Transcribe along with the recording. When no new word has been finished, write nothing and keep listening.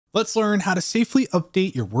Let's learn how to safely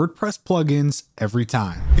update your WordPress plugins every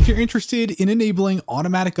time. If you're interested in enabling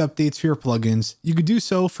automatic updates for your plugins, you could do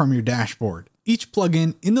so from your dashboard. Each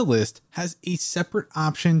plugin in the list has a separate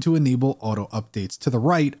option to enable auto updates to the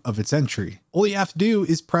right of its entry. All you have to do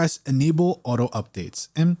is press Enable Auto Updates,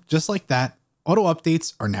 and just like that, auto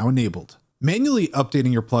updates are now enabled. Manually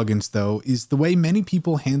updating your plugins, though, is the way many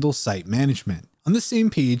people handle site management. On the same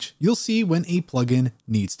page, you'll see when a plugin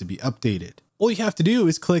needs to be updated. All you have to do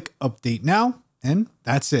is click Update Now, and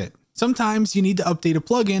that's it. Sometimes you need to update a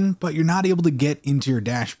plugin, but you're not able to get into your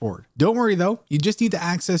dashboard. Don't worry though, you just need to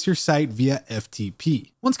access your site via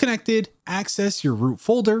FTP. Once connected, access your root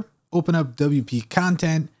folder, open up WP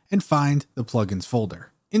content, and find the plugins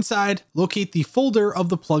folder. Inside, locate the folder of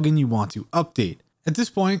the plugin you want to update. At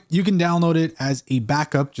this point, you can download it as a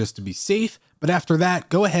backup just to be safe, but after that,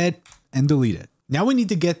 go ahead and delete it. Now we need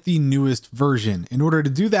to get the newest version. In order to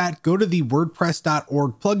do that, go to the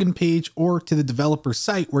WordPress.org plugin page or to the developer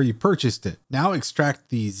site where you purchased it. Now extract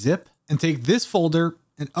the zip and take this folder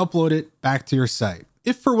and upload it back to your site.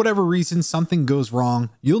 If for whatever reason something goes wrong,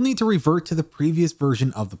 you'll need to revert to the previous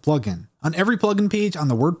version of the plugin. On every plugin page on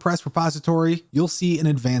the WordPress repository, you'll see an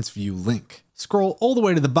advanced view link. Scroll all the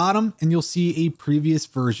way to the bottom and you'll see a previous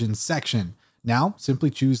version section. Now simply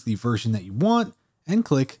choose the version that you want and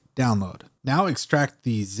click download. Now extract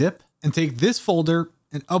the zip and take this folder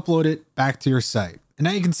and upload it back to your site. And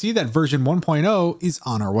now you can see that version 1.0 is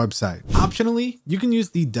on our website. Optionally, you can use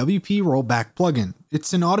the WP rollback plugin.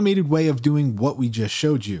 It's an automated way of doing what we just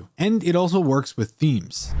showed you. And it also works with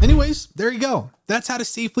themes. Anyways, there you go. That's how to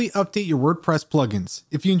safely update your WordPress plugins.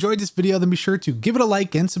 If you enjoyed this video, then be sure to give it a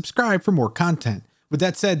like and subscribe for more content. With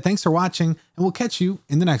that said, thanks for watching and we'll catch you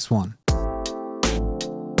in the next one.